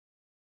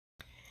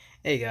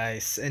Hey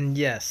guys, and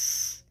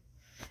yes,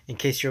 in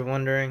case you're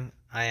wondering,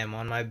 I am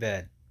on my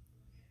bed,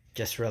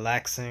 just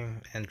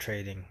relaxing and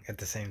trading at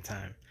the same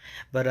time.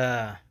 But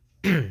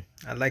I'd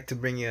like to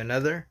bring you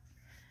another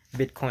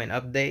Bitcoin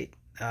update.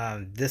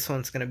 This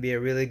one's gonna be a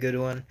really good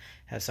one.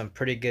 Have some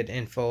pretty good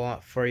info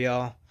for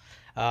y'all.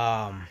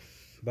 Um,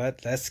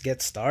 but let's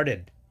get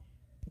started.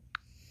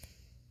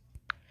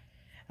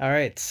 All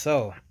right,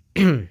 so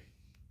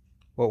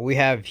what we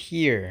have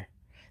here,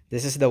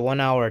 this is the 1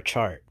 hour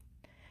chart.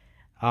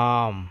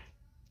 Um,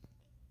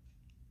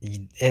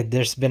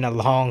 there's been a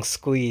long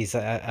squeeze.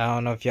 I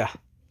don't know if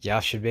y'all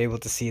should be able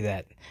to see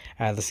that.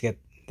 All right, let's get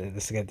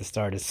this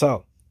started.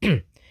 So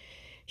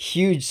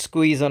huge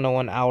squeeze on the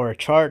 1 hour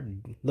chart,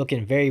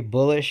 looking very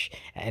bullish.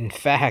 In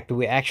fact,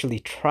 we actually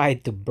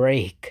tried to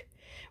break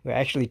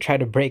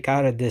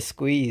out of this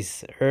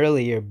squeeze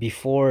earlier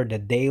before the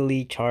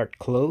daily chart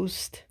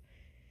closed,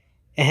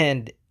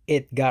 and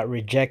it got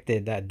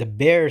rejected. The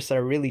bears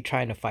are really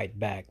trying to fight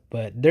back,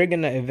 but they're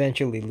gonna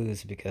eventually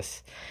lose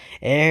because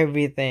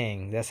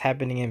everything that's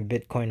happening in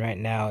Bitcoin right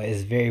now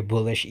is very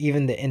bullish.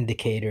 Even the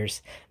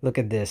indicators, look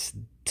at this.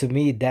 To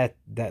me, that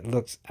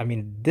looks, I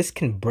mean, this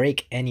can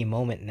break any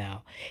moment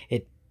now.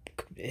 It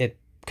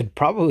could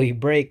probably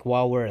break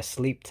while we're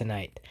asleep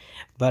tonight.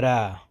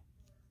 But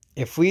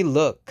if we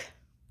look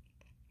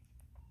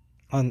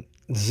on,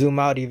 zoom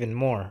out even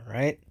more,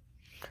 right?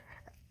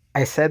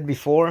 I said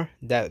before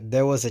that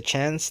there was a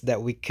chance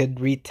that we could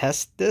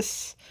retest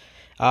this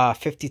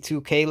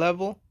 52K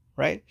level,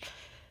 right?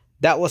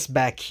 That was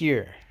back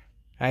here.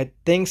 Right?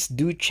 Things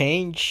do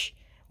change.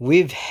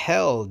 We've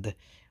held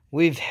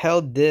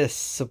this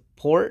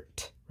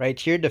support right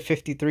here, the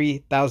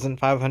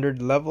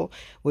 53,500 level.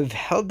 We've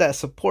held that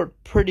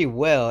support pretty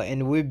well,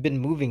 and we've been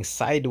moving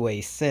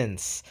sideways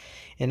since,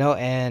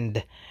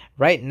 and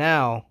right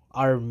now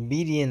our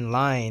median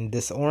line,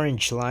 this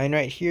orange line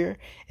right here,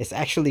 is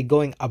actually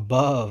going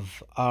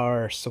above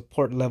our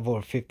support level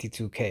of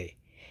 52K.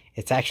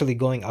 It's actually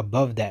going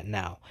above that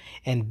now.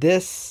 And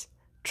this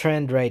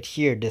trend right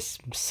here, this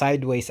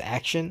sideways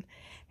action,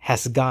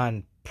 has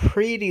gone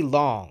pretty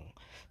long,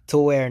 to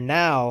where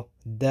now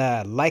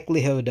the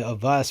likelihood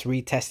of us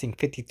retesting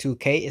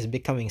 52K is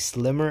becoming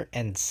slimmer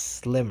and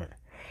slimmer.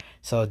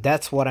 So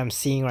that's what I'm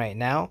seeing right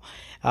now.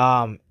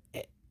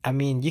 I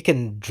mean, you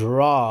can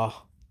draw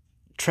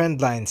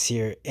trend lines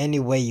here any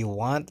way you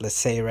want. Let's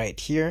say right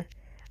here,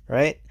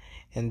 right?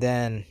 And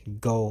then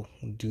go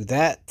do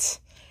that,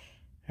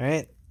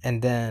 right?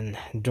 And then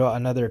draw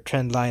another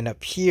trend line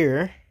up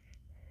here.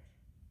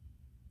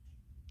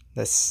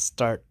 Let's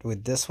start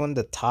with this one,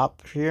 the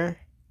top here.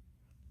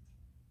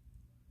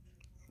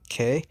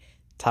 Okay,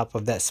 top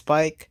of that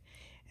spike,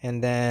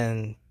 and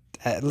then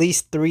at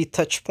least 3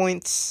 touch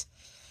points.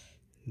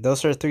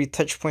 Those are 3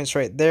 touch points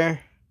right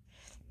there.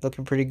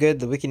 Looking pretty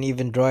good. We can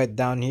even draw it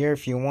down here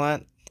if you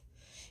want.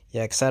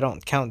 Yeah, because I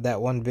don't count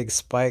that one big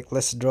spike.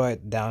 Let's draw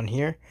it down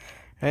here,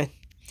 right?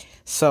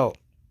 So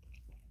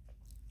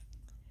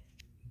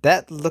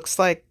that looks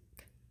like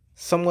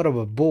somewhat of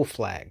a bull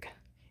flag.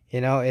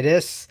 It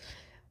is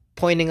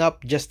pointing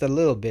up just a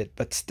little bit,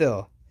 but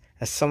still,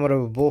 as somewhat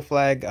of a bull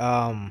flag.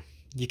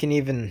 You can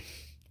even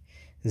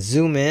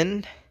zoom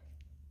in,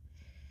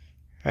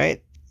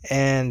 right?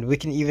 And we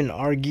can even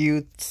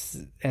argue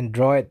and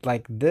draw it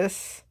like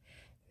this.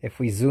 If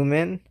we zoom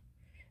in,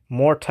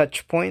 more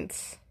touch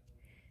points,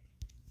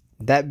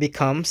 that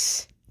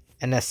becomes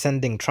an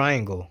ascending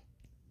triangle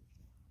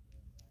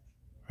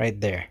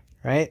right there,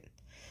 right?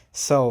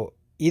 So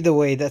either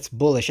way, that's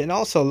bullish. And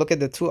also look at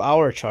the 2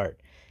 hour chart.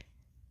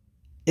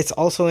 It's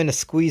also in a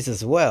squeeze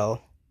as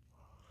well.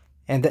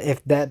 And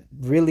if that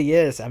really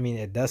is, I mean,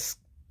 it does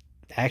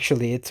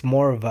actually, it's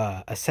more of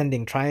a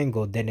ascending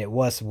triangle than it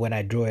was when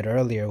I drew it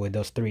earlier with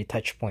those 3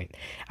 touch points.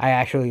 I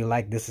actually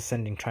like this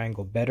ascending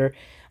triangle better.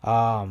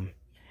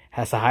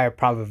 Has a higher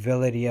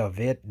probability of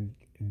it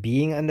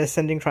being an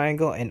ascending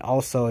triangle. And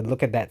also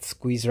look at that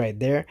squeeze right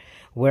there.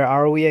 Where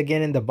are we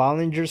again in the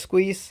Bollinger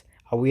squeeze?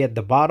 Are we at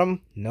the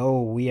bottom?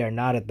 No, we are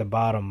not at the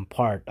bottom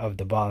part of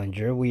the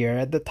Bollinger. We are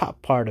at the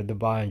top part of the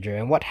Bollinger.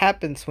 And what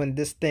happens when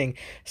this thing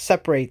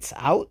separates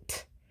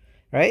out,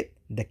 right?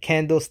 The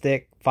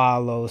candlestick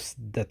follows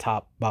the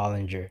top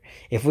Bollinger.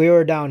 If we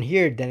were down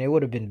here, then it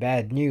would have been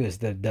bad news.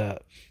 The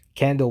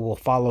candle will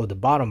follow the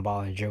bottom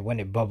Bollinger when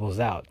it bubbles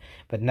out.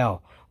 But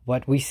no,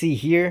 what we see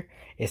here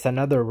is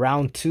another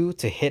round 2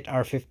 to hit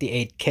our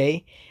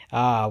 58K.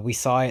 We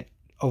saw it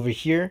over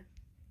here,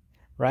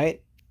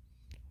 right?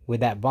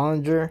 With that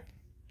Bollinger,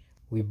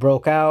 we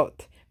broke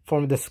out,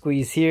 formed the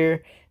squeeze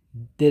here,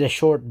 did a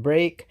short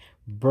break,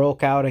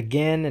 broke out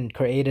again and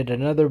created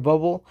another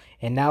bubble,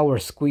 and now we're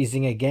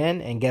squeezing again.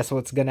 And guess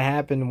what's gonna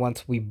happen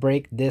once we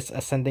break this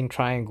ascending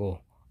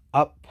triangle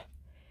up?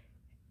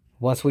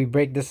 Once we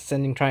break this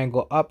ascending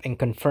triangle up and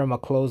confirm a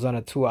close on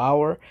a 2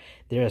 hour,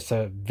 there's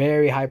a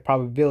very high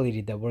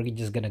probability that we're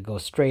just gonna go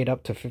straight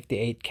up to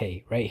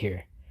 58K right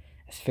here.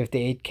 It's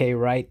 58K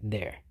right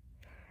there,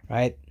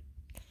 right?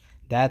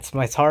 That's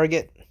my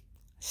target.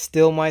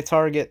 Still my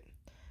target.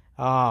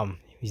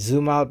 We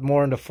zoom out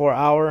more in the 4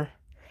 hour.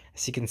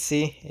 As you can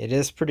see, it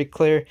is pretty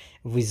clear.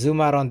 If we zoom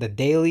out on the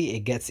daily, it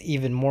gets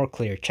even more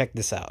clear. Check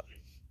this out.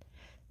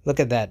 Look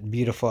at that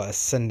beautiful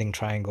ascending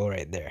triangle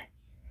right there.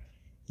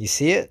 You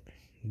see it?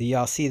 Do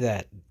y'all see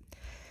that?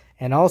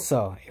 And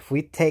also, if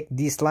we take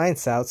these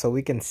lines out so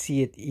we can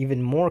see it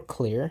even more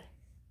clear.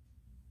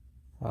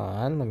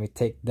 Let me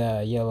take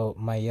my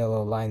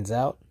yellow lines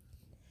out.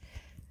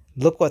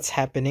 Look what's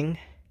happening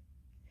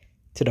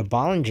to the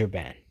Bollinger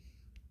Band.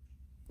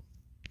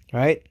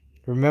 Right?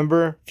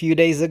 Remember a few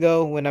days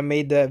ago when I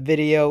made that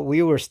video,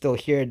 we were still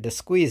here at the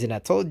squeeze, and I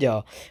told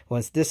y'all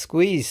once this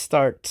squeeze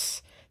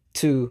starts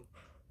to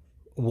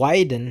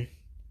widen,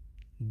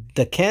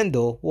 the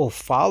candle will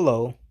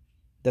follow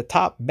the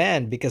top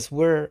band because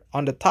we're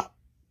on the top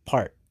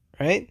part,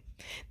 right?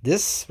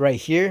 This right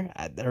here,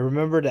 I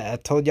remember that I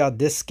told y'all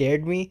this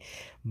scared me,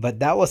 but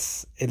that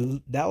was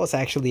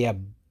actually a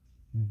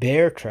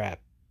bear trap,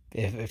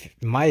 if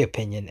in my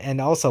opinion. And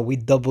also we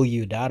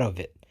W'd out of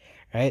it,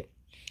 right?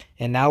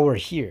 And now we're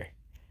here,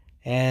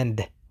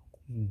 and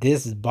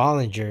this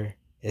Bollinger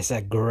is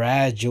a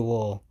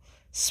gradual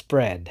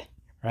spread,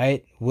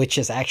 right? Which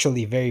is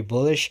actually very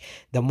bullish.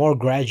 The more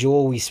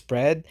gradual we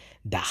spread,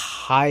 the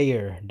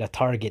higher the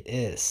target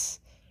is,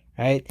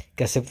 right?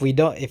 Because if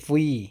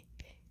we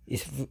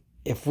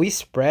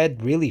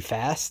spread really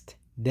fast,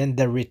 then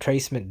the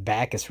retracement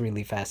back is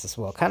really fast as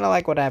well. Kind of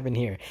like what happened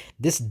here.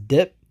 This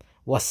dip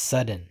was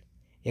sudden.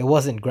 It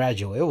wasn't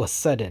gradual. It was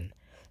sudden.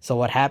 So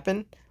what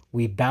happened?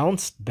 We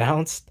bounced,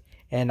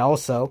 and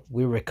also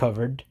we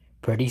recovered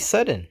pretty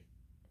sudden,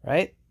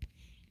 right?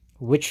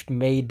 Which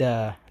made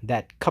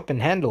that cup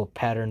and handle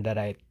pattern that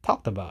I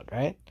talked about,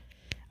 right?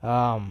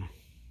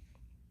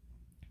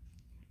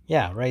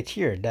 Yeah, right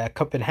here, that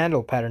cup and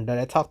handle pattern that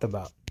I talked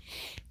about.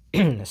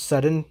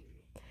 sudden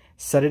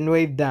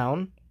wave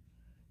down,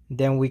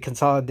 then we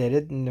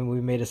consolidated, and then we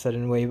made a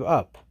sudden wave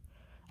up.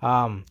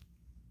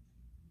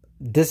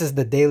 This is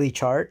the daily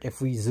chart.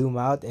 If we zoom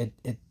out,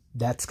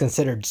 that's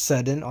considered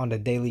sudden on the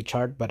daily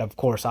chart, but of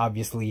course,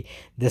 obviously,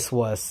 this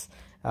was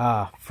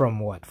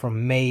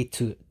from May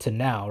to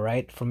now,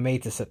 right? From May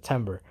to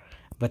September.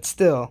 But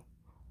still,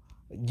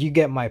 you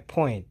get my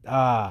point.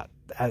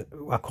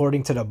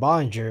 According to the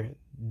Bollinger,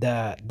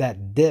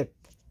 that dip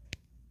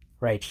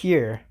right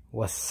here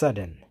was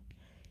sudden.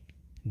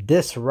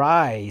 This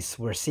rise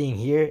we're seeing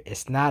here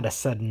is not a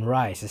sudden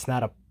rise. It's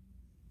not a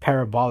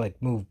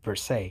parabolic move per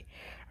se,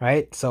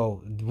 right?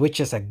 So, which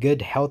is a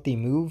good healthy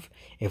move.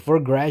 If we're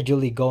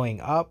gradually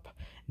going up,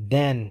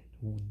 then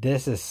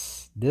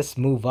this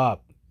move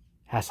up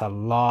has a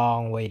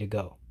long way to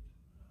go,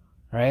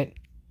 right?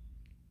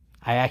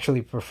 I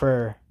actually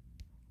prefer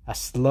a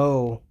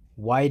slow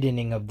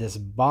widening of this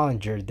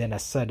Bollinger than a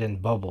sudden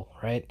bubble,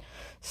 right?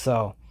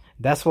 So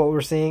that's what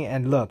we're seeing.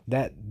 And look,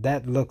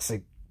 that looks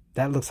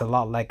a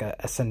lot like a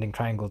ascending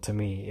triangle to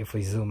me if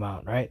we zoom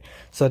out, right?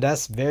 So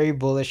that's very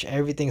bullish.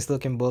 Everything's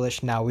looking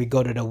bullish. Now we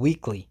go to the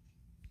weekly.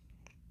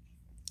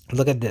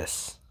 Look at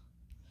this.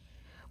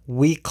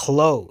 We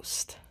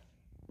closed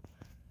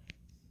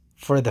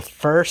for the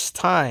first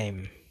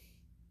time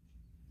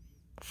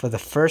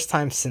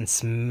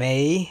since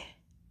May.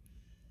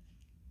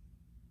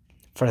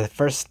 For the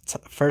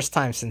first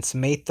time since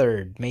May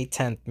 3rd, May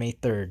 10th, May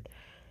 3rd,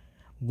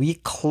 we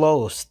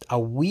closed a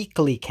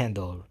weekly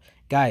candle.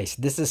 Guys,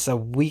 this is a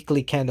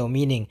weekly candle,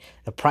 meaning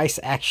the price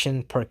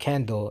action per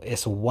candle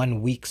is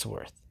 1 week's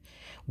worth.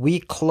 We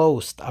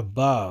closed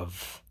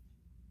above,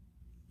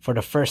 for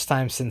the first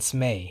time since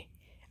May,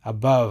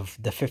 above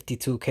the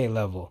 52K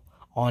level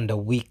on the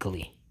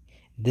weekly.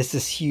 This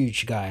is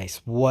huge,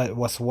 guys. What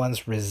was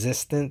once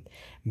resistant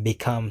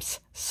becomes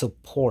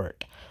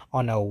support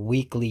on a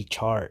weekly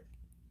chart.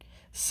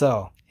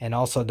 So, and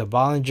also the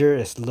Bollinger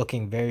is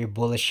looking very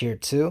bullish here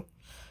too,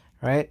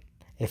 right?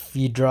 If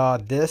you draw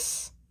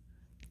this,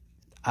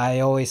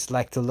 I always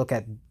like to look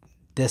at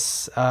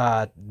this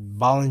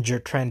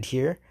Bollinger trend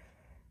here.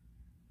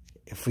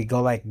 If we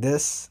go like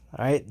this,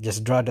 right,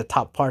 just draw the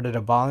top part of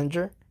the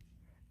Bollinger,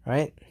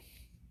 right?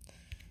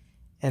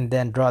 And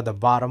then draw the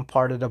bottom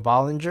part of the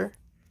Bollinger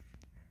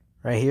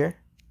right here,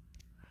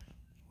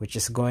 which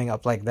is going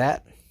up like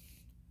that.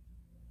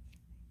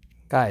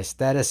 Guys,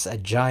 that is a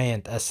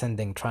giant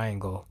ascending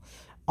triangle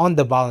on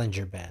the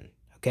Bollinger Band,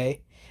 okay?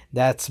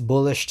 That's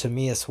bullish to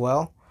me as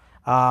well.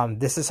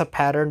 This is a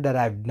pattern that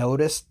I've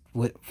noticed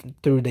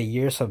through the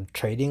years of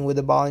trading with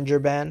the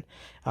Bollinger Band.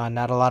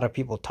 Not a lot of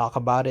people talk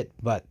about it,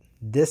 but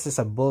this is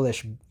a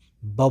bullish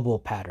bubble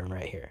pattern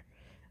right here.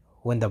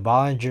 When the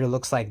Bollinger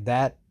looks like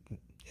that,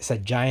 it's a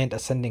giant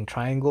ascending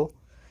triangle.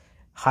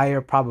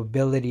 Higher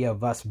probability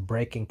of us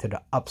breaking to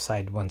the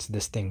upside once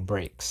this thing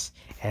breaks.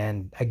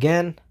 And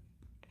again,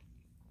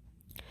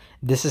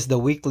 this is the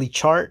weekly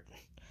chart.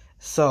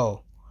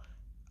 So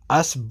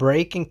us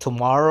breaking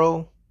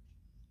tomorrow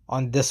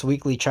on this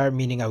weekly chart,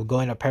 meaning of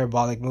going a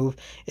parabolic move,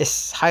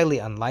 is highly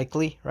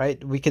unlikely,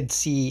 right? We could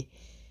see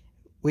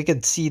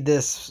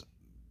this,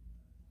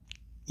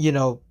 you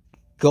know,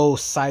 go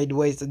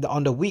sideways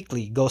on the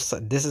weekly.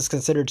 This is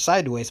considered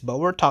sideways, but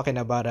we're talking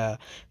about a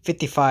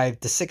 55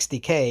 to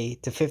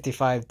 60K to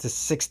 55 to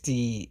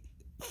 60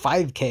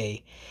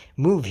 5K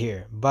move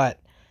here. But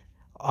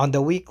on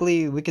the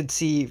weekly, we could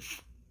see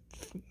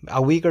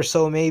a week or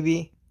so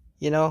maybe,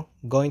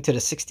 going to the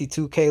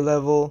 62K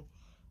level,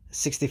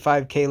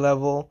 65K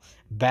level,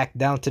 back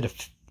down to the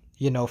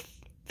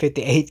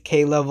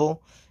 58K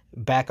level,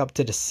 back up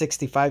to the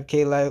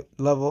 65K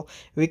level.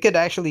 We could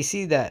actually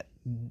see that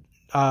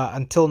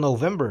until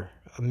November,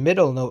 mid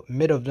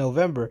of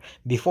November,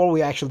 before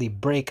we actually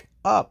break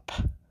up.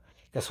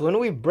 Because when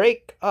we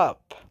break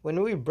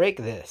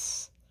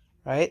this,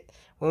 right?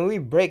 When we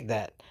break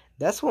that,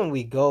 that's when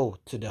we go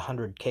to the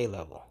 100K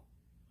level.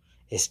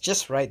 It's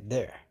just right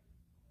there.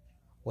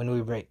 When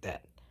we break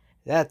that,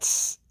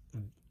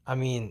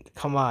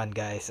 come on,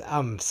 guys.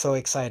 I'm so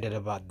excited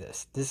about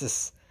this. This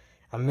is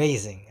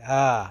amazing.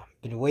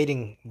 Been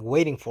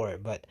waiting for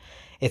it, but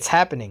it's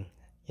happening.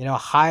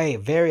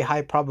 Very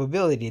high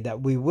probability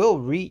that we will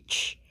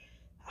reach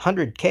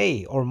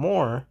 100K or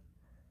more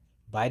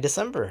by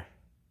December.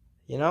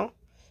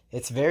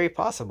 It's very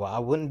possible. I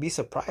wouldn't be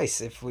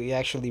surprised if we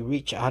actually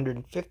reach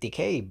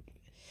 150K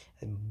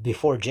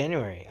before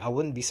January. I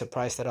wouldn't be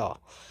surprised at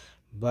all.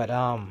 But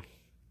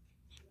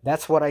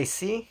that's what I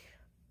see.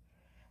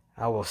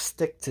 I will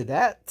stick to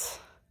that.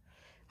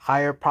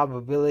 Higher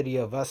probability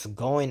of us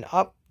going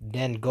up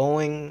than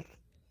going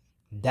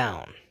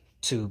down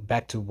to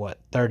back to what,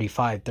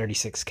 35,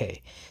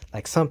 36K,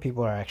 like some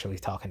people are actually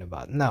talking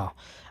about. No,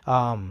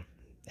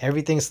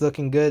 everything's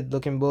looking good,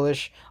 looking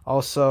bullish.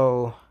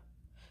 Also,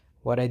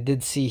 what I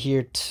did see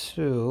here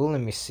too,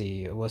 let me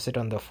see, was it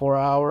on the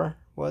 4-hour?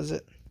 Was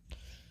it?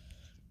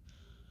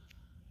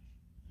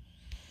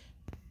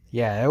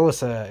 Yeah, it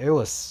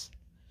was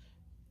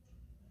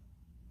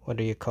what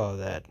do you call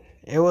that?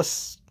 It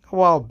was a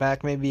while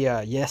back, maybe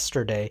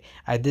yesterday.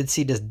 I did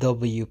see this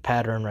W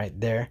pattern right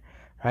there,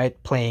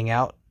 right, playing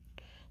out.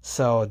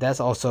 So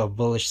that's also a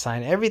bullish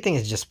sign. Everything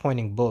is just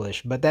pointing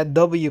bullish, but that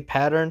W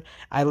pattern,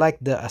 I like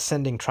the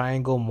ascending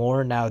triangle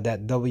more now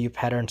that W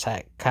patterns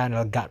kind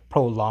of got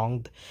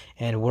prolonged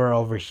and we're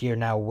over here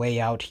now, way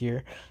out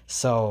here.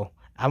 So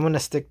I'm gonna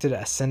stick to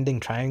the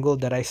ascending triangle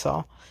that I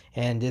saw,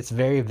 and it's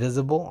very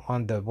visible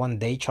on the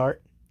 1-day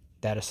chart,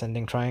 that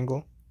ascending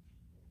triangle.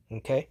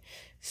 Okay,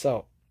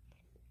 so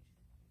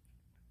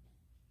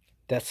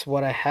that's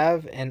what I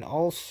have. And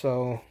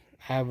also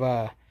I have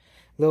a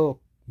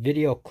little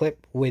video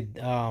clip with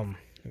let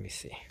me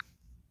see.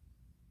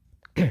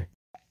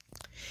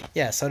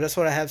 Yeah, so that's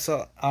what I have.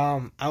 So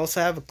I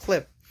also have a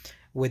clip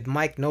with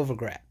Mike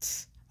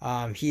Novogratz.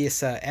 He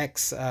is a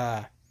ex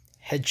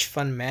hedge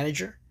fund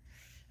manager,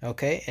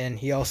 okay, and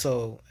he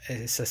also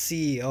is a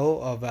CEO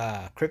of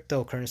a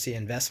cryptocurrency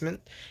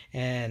investment.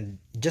 And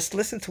just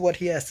listen to what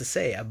he has to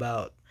say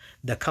about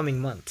the coming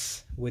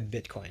months with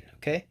Bitcoin.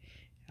 Okay,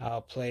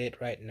 I'll play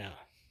it right now.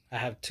 I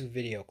have 2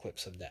 video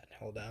clips of that.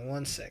 Hold on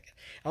one second.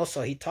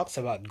 Also, he talks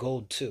about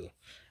gold too.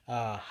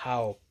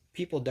 How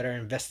people that are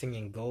investing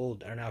in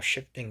gold are now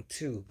shifting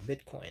to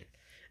Bitcoin.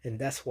 And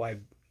that's why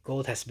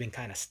gold has been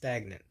kind of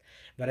stagnant.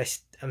 But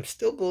I'm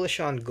still bullish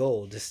on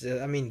gold.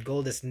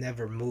 Gold has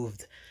never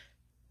moved,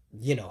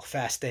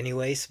 fast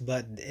anyways.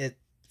 But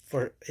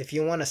if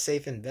you want a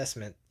safe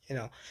investment,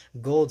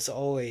 gold's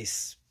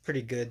always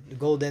pretty good.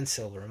 Gold and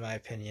silver, in my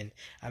opinion.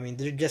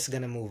 They're just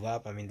gonna move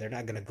up. They're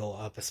not gonna go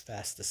up as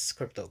fast as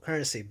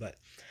cryptocurrency, but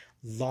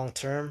long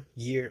term,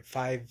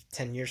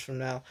 5-10 years from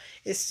now,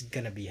 it's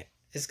gonna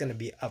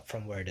be up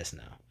from where it is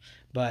now.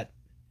 But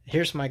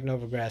here's Mike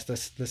Novogratz.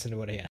 Let's listen to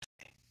what he has.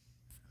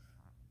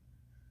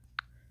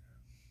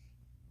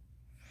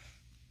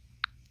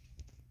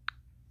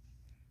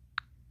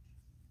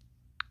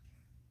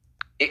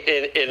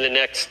 In the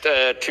next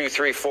 2,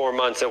 3, 4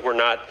 months that we're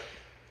not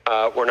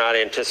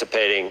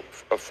anticipating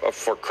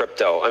for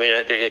crypto.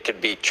 It could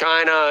be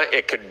China,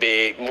 it could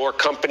be more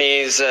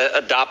companies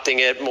adopting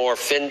it, more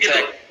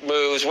fintech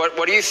moves.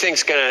 What do you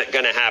think's going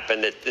to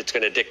happen that's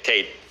going to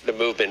dictate the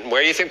movement?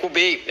 Where do you think we'll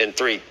be in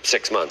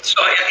 3-6 months?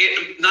 So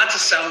not to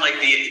sound like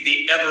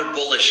the ever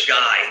bullish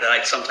guy that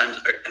I sometimes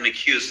am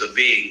accused of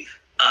being,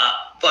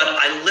 but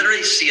I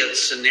literally see a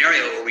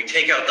scenario where we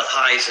take out the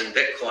highs in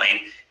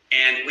Bitcoin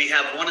and we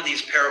have one of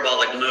these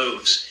parabolic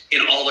moves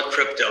in all the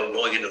crypto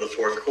going into the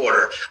fourth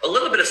quarter. A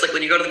little bit, it's like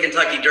when you go to the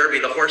Kentucky Derby,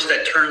 the horse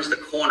that turns the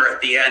corner at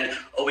the end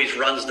always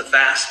runs the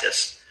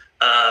fastest.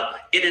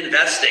 In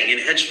investing, in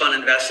hedge fund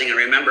investing, and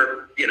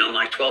remember,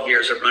 my 12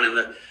 years of running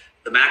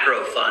the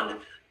macro fund,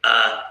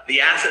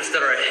 the assets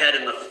that are ahead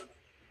in the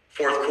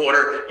fourth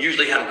quarter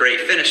usually have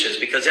great finishes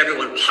because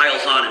everyone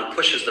piles on and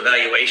pushes the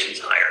valuations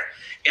higher.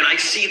 And I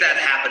see that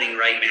happening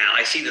right now.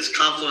 I see this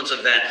confluence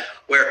event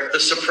where the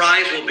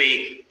surprise will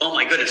be, oh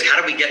my goodness, how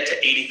do we get to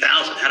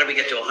 80,000? How do we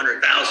get to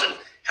 100,000?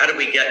 How do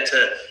we get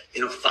to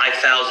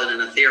 5,000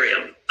 in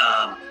Ethereum?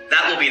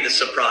 That will be the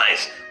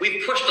surprise.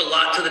 We've pushed a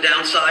lot to the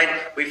downside.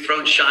 We've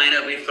thrown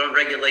China, we've thrown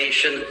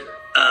regulation,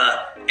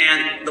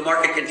 and the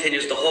market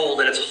continues to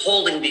hold, and it's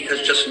holding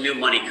because just new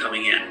money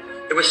coming in.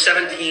 There was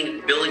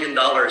 $17 billion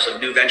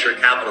of new venture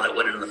capital that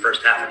went in the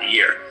first half of the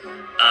year.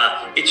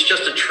 It's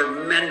just a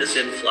tremendous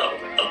inflow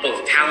of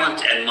both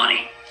talent and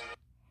money.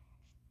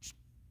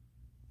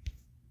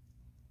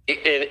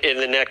 in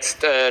the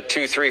next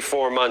 2, 3,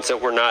 4 months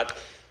that we're not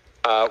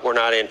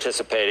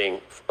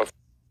anticipating.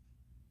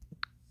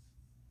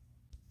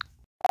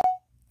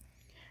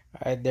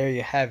 All right, there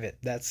you have it.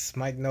 That's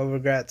Mike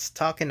Novogratz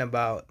talking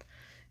about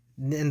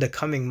in the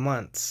coming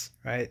months,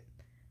 right?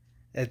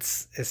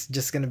 It's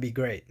just gonna be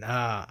great.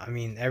 I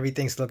mean,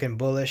 everything's looking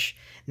bullish.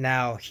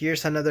 Now,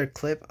 here's another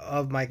clip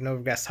of Mike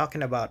Novogratz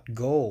talking about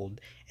gold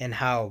and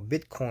how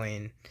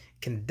Bitcoin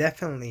can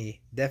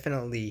definitely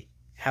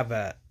have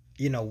a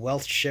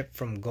wealth shift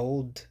from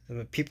gold,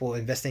 people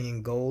investing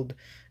in gold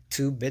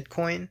to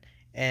Bitcoin,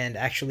 and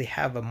actually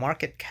have a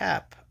market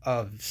cap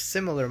of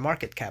similar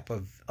market cap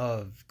of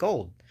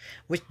gold,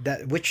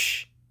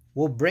 which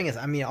will bring us.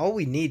 I mean, all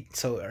we need.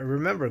 So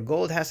remember,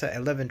 gold has a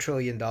 $11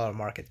 trillion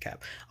market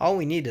cap. All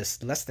we need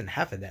is less than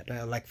half of that,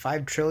 like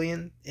 5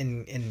 trillion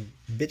in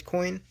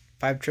Bitcoin.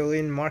 5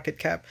 trillion market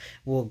cap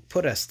will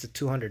put us to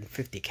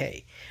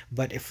 250K.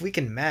 But if we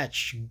can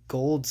match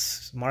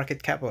gold's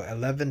market cap of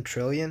 11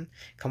 trillion,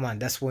 come on,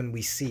 that's when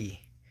we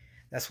see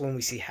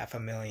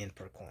 $500,000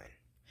 per coin.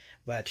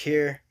 But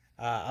here,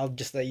 I'll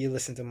just let you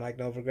listen to Mike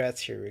Novogratz.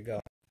 Here we go.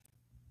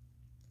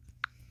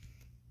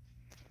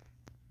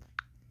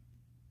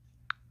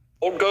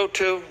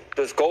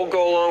 Does gold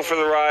go along for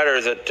the ride, or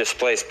is it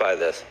displaced by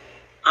this?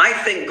 I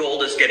think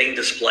gold is getting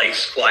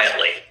displaced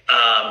quietly.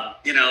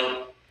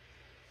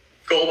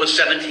 Gold was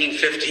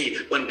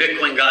 1750 when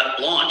Bitcoin got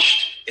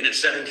launched, and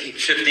it's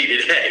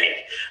 1750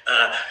 today.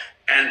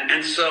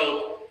 And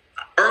so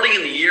early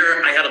in the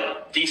year, I had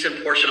a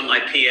decent portion of my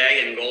PA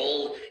in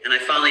gold, and I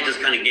finally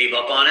just kind of gave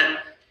up on it.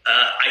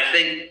 I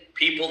think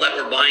people that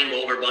were buying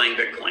gold are buying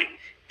Bitcoin.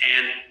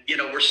 And,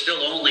 we're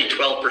still only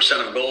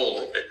 12% of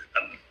gold.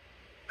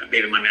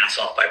 Maybe my math's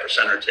off by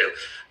 1% or 2.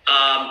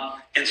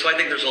 And so I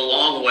think there's a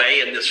long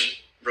way in this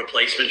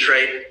replacement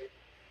trade.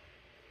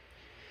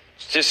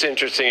 It's just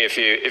interesting if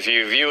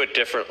you view it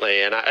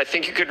differently. And I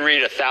think you could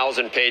read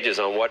 1,000 pages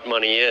on what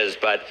money is,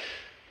 but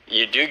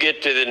you do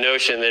get to the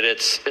notion that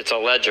it's a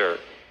ledger.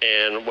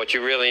 And what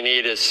you really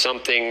need is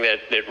something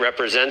that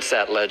represents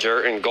that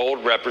ledger. And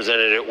gold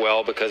represented it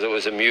well because it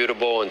was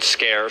immutable and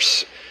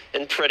scarce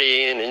and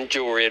pretty and in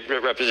jewelry. It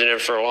represented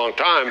it for a long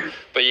time.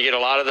 But you get a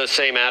lot of those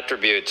same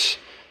attributes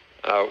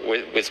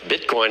with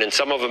Bitcoin, and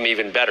some of them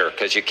even better,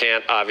 because you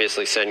can't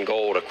obviously send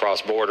gold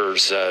across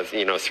borders,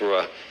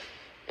 through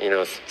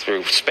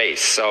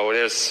space. So it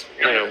is,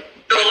 So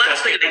the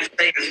last thing I'd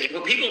say is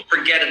what people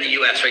forget in the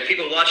U.S., right?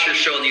 People watch your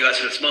show in the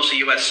U.S. and it's mostly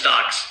U.S.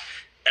 stocks.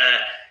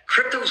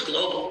 Crypto is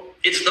global.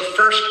 It's the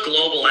first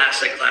global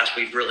asset class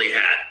we've really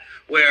had,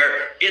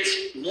 where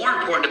it's more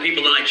important to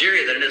people in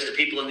Nigeria than it is to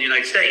people in the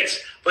United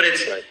States. But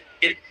it's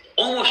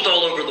almost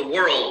all over the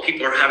world.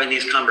 People are having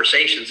these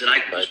conversations, and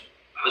I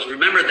was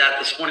remembered that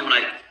this morning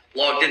when I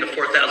logged into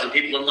 4,000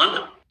 people in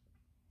London.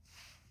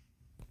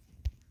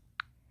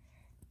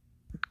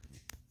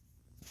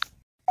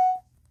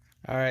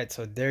 All right,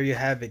 so there you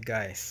have it,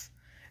 guys.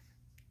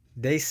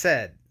 They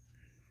said,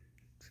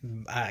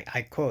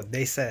 I quote,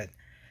 they said,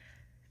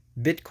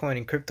 Bitcoin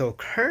and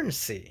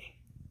cryptocurrency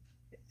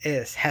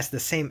has the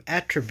same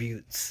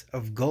attributes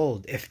of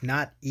gold, if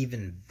not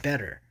even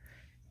better,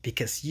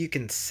 because you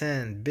can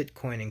send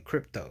Bitcoin and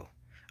crypto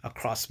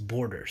across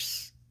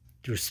borders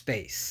through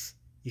space.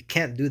 You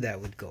can't do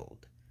that with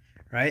gold,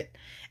 right?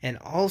 And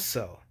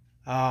also,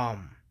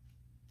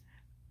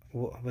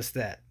 what was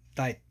that?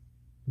 Like,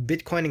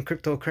 Bitcoin and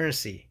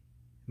cryptocurrency,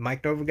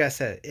 Mike Novogratz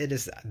said it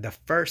is the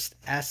first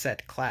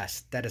asset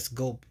class that is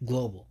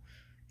global.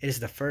 It is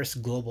the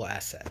first global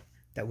asset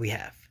that we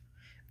have.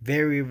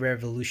 Very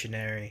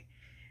revolutionary.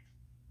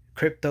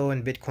 Crypto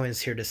and Bitcoin is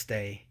here to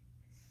stay.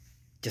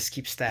 Just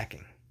keep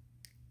stacking.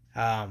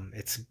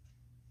 It's a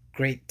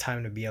great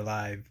time to be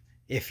alive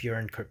if you're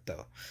in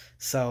crypto.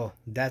 So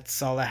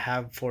that's all I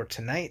have for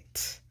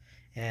tonight.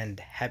 And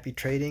happy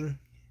trading.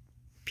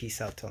 Peace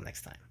out till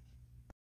next time.